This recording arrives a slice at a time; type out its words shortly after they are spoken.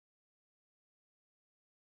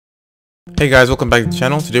Hey guys, welcome back to the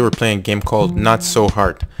channel. Today we're playing a game called Not So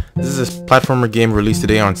Hard. This is a platformer game released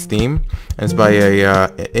today on Steam, and it's by a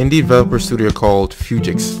indie developer studio called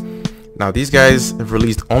Fujix. Now these guys have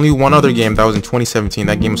released only one other game that was in 2017.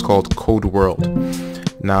 That game was called Code World.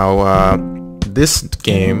 Now this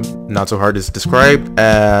game, Not So Hard, is described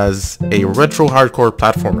as a retro hardcore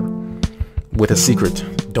platformer with a secret.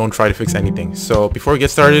 Don't try to fix anything. So before we get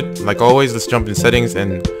started, like always, let's jump in settings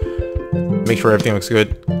and make sure everything looks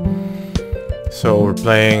good. So we're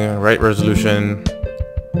playing right resolution.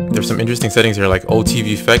 There's some interesting settings here like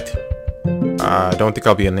OTV effect. I don't think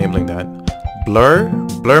I'll be enabling that. Blur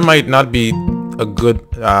might not be a good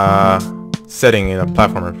setting in a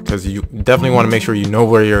platformer, because you definitely want to make sure you know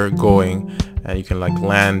where you're going and you can like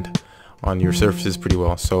land on your surfaces pretty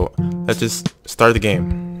well. So let's just start the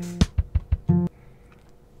game.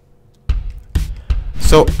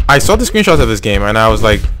 So I saw the screenshots of this game and I was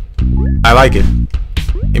like, I like it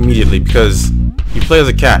immediately, because you play as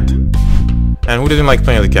a cat, and who doesn't like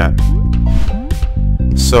playing as a cat?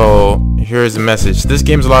 So here's the message: this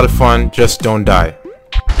game's a lot of fun, just don't die.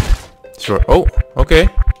 Sure. Oh, okay.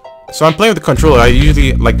 So I'm playing with the controller. I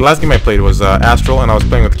usually, like the last game I played was Asrock, and I was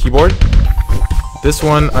playing with the keyboard. This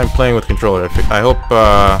one I'm playing with controller. I hope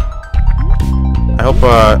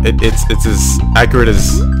it's as accurate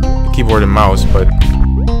as the keyboard and mouse, but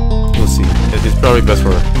we'll see. It's probably best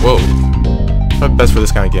for probably best for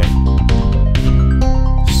this kind of game.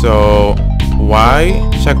 So Y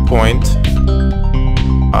checkpoint,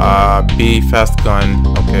 B fast gun.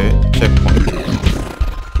 Okay, checkpoint.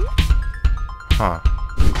 Huh.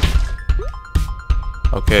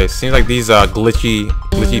 Okay, seems like these glitchy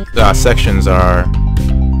sections are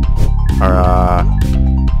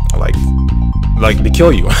like they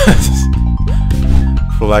kill you.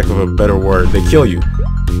 For lack of a better word, they kill you.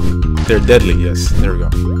 They're deadly. Yes, there we go.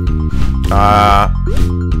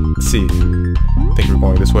 Let's see. I think we're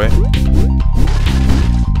going this way.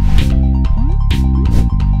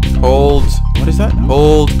 Hold. What is that?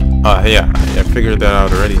 Hold. Yeah, I figured that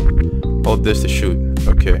out already. Hold this to shoot.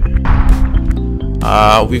 Okay.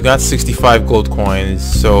 We've got 65 gold coins,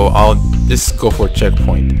 so I'll just go for a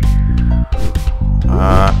checkpoint.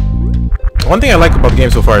 One thing I like about the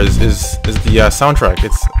game so far is the soundtrack.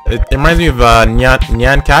 It reminds me of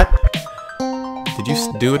Nyan Cat. Did you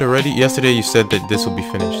do it already? Yesterday you said that this will be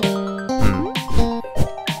finished.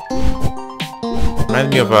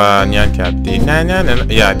 Reminds me of Nyan Cat. The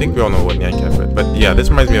yeah, I think we all know what Nyan Cat is, but yeah, this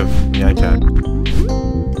reminds me of Nyan Cat.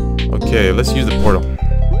 Okay, let's use the portal.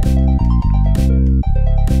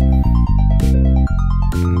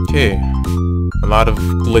 Okay, a lot of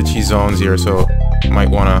glitchy zones here, so you might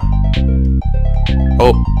wanna.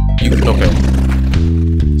 Oh, okay.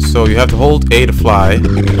 So you have to hold A to fly.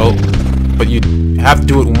 Oh, but you have to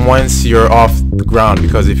do it once you're off the ground,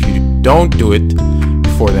 because if you don't do it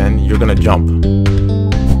before then, you're gonna jump.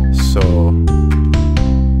 So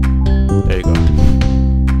there you go.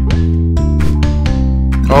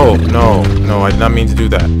 Oh no, I did not mean to do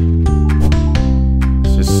that.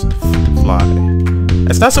 Let's just fly.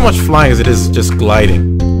 It's not so much flying as it is just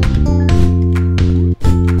gliding.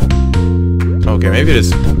 Okay, maybe it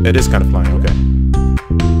is kind of flying. Okay.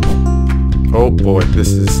 Oh boy,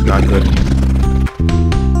 this is not good.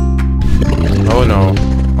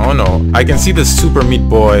 Oh no, I can see the Super Meat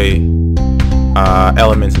Boy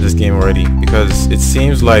elements in this game already, because it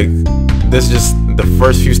seems like the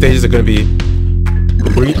first few stages are going to be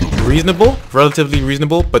relatively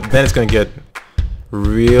reasonable, but then it's going to get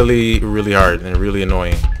really hard and really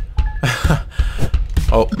annoying.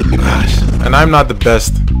 Oh gosh, and I'm not the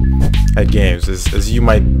best at games, as you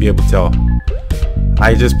might be able to tell.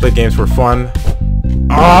 I just play games for fun.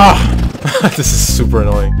 This is super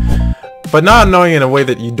annoying, but not annoying in a way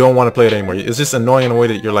that you don't want to play it anymore. It's just annoying in a way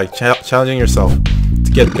that you're like challenging yourself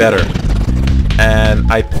to get better.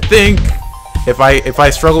 And I think if I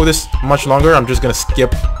struggle with this much longer, I'm just gonna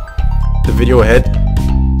skip the video ahead.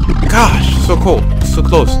 Gosh, so cool, so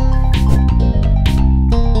close.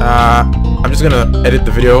 I'm just gonna edit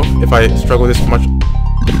the video if I struggle with this much.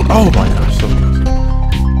 Oh my gosh, so close.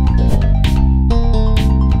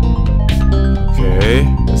 Okay,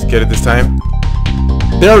 let's get it this time.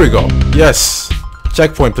 There we go. Yes.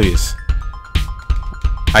 Checkpoint, please.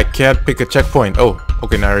 I can't pick a checkpoint. Oh,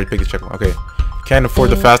 okay, now I already picked a checkpoint. Okay. Can't afford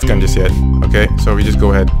the fast gun just yet. Okay, so we just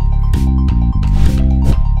go ahead.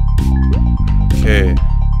 Okay.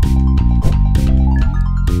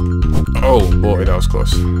 Oh boy, that was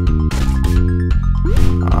close.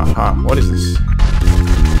 What is this?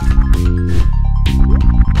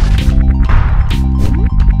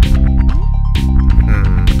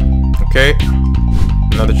 Okay.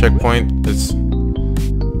 Another checkpoint. Let's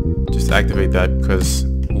Just activate that because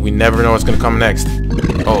we never know what's gonna come next.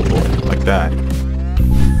 Oh boy, like that.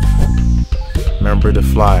 Remember to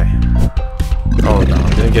fly. Oh no,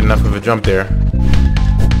 didn't get enough of a jump there.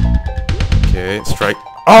 Okay, strike.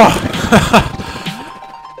 Oh!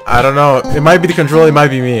 I don't know. It might be the controller, it might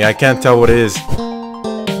be me. I can't tell what it is.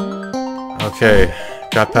 Okay,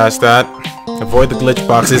 got past that. Avoid the glitch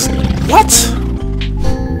boxes. What?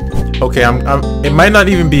 Okay, it might not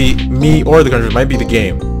even be me or the controller, it might be the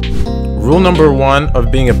game. Rule number 1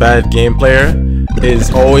 of being a bad game player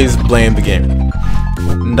is always blame the game.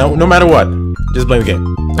 No matter what, just blame the game.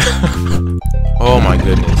 Oh my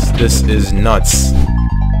goodness, this is nuts.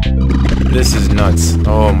 This is nuts.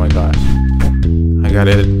 Oh my gosh. I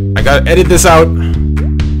gotta edit this out.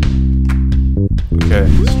 Okay,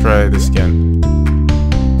 let's try this again.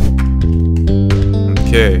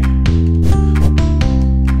 Okay.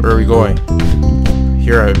 Where are we going?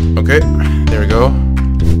 Here okay, there we go.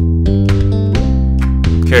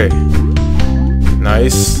 Okay.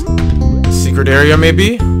 Nice. Secret area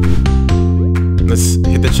maybe? Let's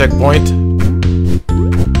hit the checkpoint.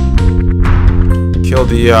 Kill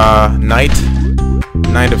the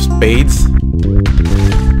Knight of Spades.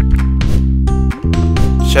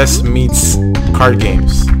 Chess meets card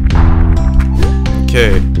games.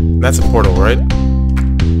 Okay, that's a portal, right?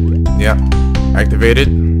 Yeah, activated.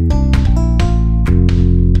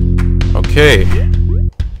 Okay,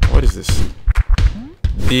 what is this?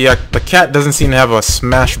 The cat doesn't seem to have a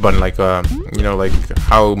smash button like you know, like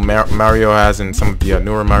how Mario has in some of the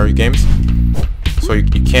newer Mario games. So you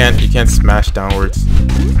can't smash downwards.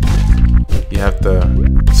 You have to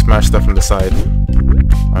smash stuff from the side.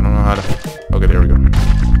 I don't know how to. Okay, there we go.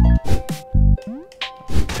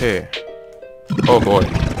 Okay. Oh boy.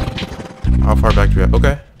 How far back do we have?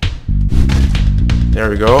 Okay. There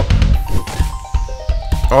we go.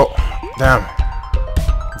 Oh, damn.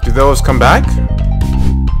 Do those come back?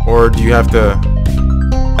 Or do you have to?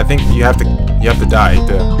 I think you have to die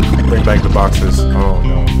to bring back the boxes. Oh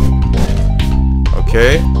no.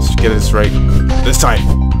 Okay, let's get this right this time.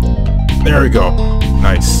 There we go.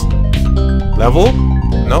 Nice. Level?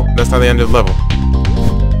 Nope, that's not the end of the level.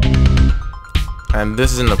 And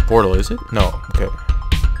this isn't a portal, is it? No. Okay.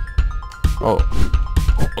 Oh.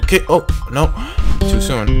 Okay. Oh no. Too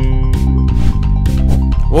soon.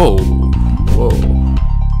 Whoa. Whoa.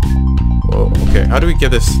 Whoa. Okay. How do we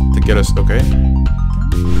get this to get us? Okay.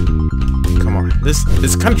 Come on. This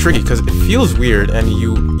is kind of tricky because it feels weird, and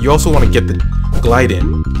you also want to get the glide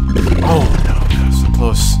in. Oh no, that was so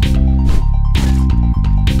close.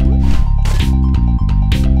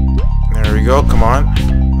 There we go. Come on.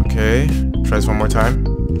 Okay. Try this one more time.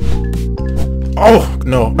 Oh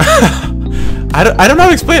no. I don't know how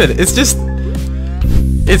to explain it. It's just,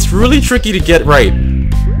 it's really tricky to get right.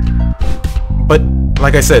 But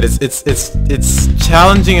like I said, it's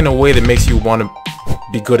challenging in a way that makes you want to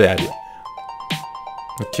be good at it.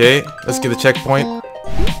 Okay, let's get the checkpoint.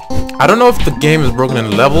 I don't know if the game is broken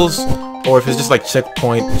into levels or if it's just like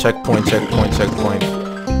checkpoint, checkpoint, checkpoint, checkpoint.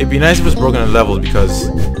 It'd be nice if it was broken into levels because,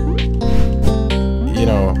 you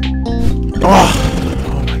know. Oh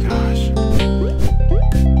my gosh.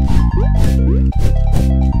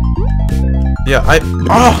 Yeah,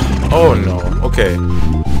 oh no. Okay.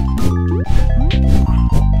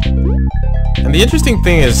 And the interesting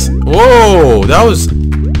thing is, whoa, that was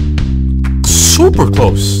super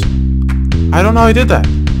close. I don't know how I did that.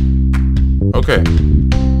 Okay.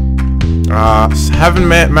 Haven't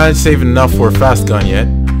managed to save enough for a fast gun yet.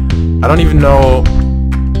 I don't even know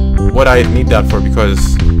what I need that for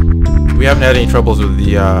because we haven't had any troubles with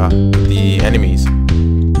the enemies.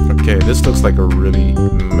 Okay, this looks like a really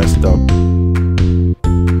messed up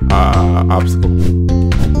obstacle.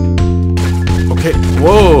 Okay,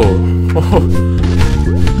 whoa!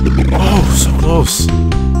 Oh, so close.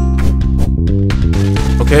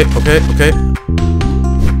 Okay, okay, okay.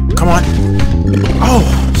 Come on. Oh,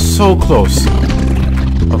 so close.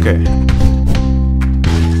 Okay.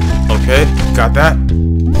 Okay, got that.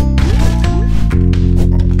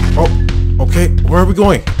 Oh, okay, where are we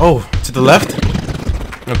going? Oh, to the left?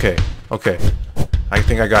 Okay, okay. I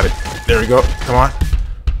think I got it. There we go. Come on.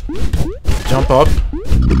 Jump up.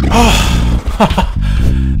 Oh,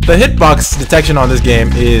 the hitbox detection on this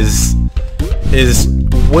game is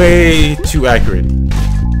way too accurate.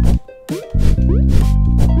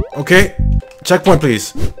 Okay, checkpoint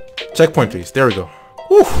please. Checkpoint please. There we go.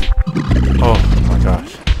 Whew. Oh my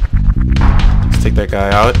gosh. Let's take that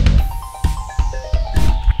guy out.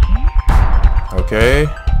 Okay.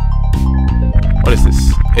 What is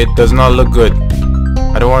this? It does not look good.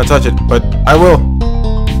 I don't want to touch it, but I will.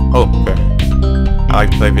 Oh, okay. I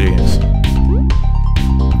like to play video games.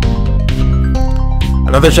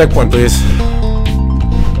 Another checkpoint, please.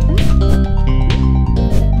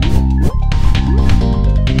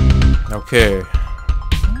 Okay.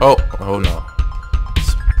 Oh no.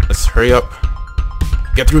 Let's hurry up.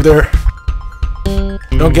 Get through there.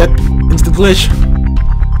 Don't get into the glitch.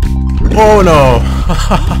 Oh no.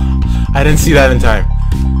 I didn't see that in time.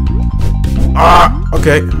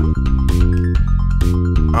 Okay.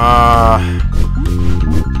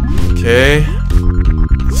 Okay.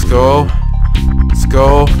 Let's go. Let's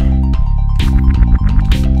go.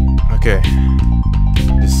 Okay.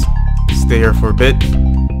 Just stay here for a bit.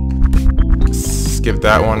 Skip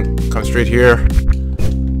that one. Come straight here.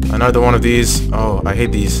 Another one of these. Oh, I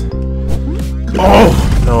hate these. Oh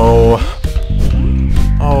no.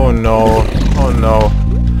 Oh no. Oh no.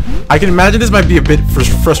 I can imagine this might be a bit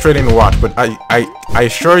frustrating to watch, but I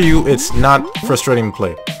assure you it's not frustrating to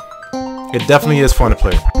play. It definitely is fun to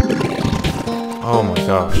play. Oh my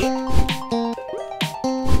gosh.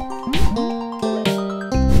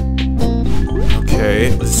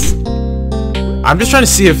 Okay, I'm just trying to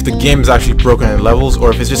see if the game is actually broken in levels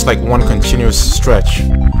or if it's just like one continuous stretch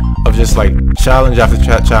of just like challenge after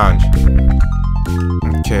challenge.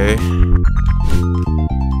 Okay.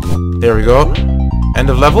 There we go. End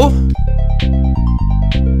of level?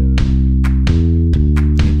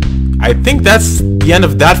 I think that's the end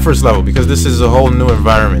of that first level because this is a whole new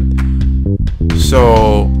environment.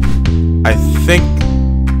 So I think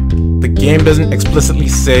the game doesn't explicitly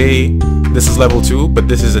say this is level 2, but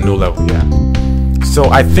this is a new level, yeah. So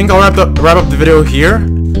I think I'll wrap up the video here.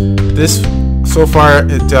 This so far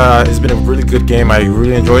it has been a really good game. I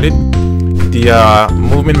really enjoyed it. The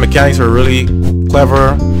movement mechanics are really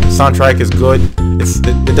clever. Soundtrack is good.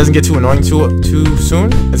 It doesn't get too annoying too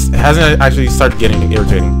soon. It hasn't actually started getting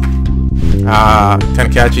irritating. Kind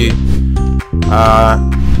of catchy.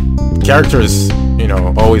 Characters, you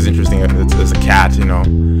know, always interesting. It's a cat, you know.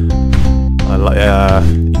 You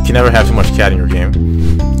can never have too much cat in your game.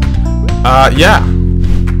 Yeah.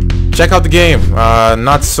 Check out the game.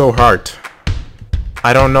 Not so hard.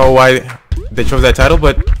 I don't know why they chose that title,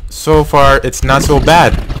 but so far it's not so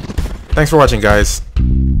bad. Thanks for watching, guys.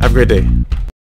 Have a great day.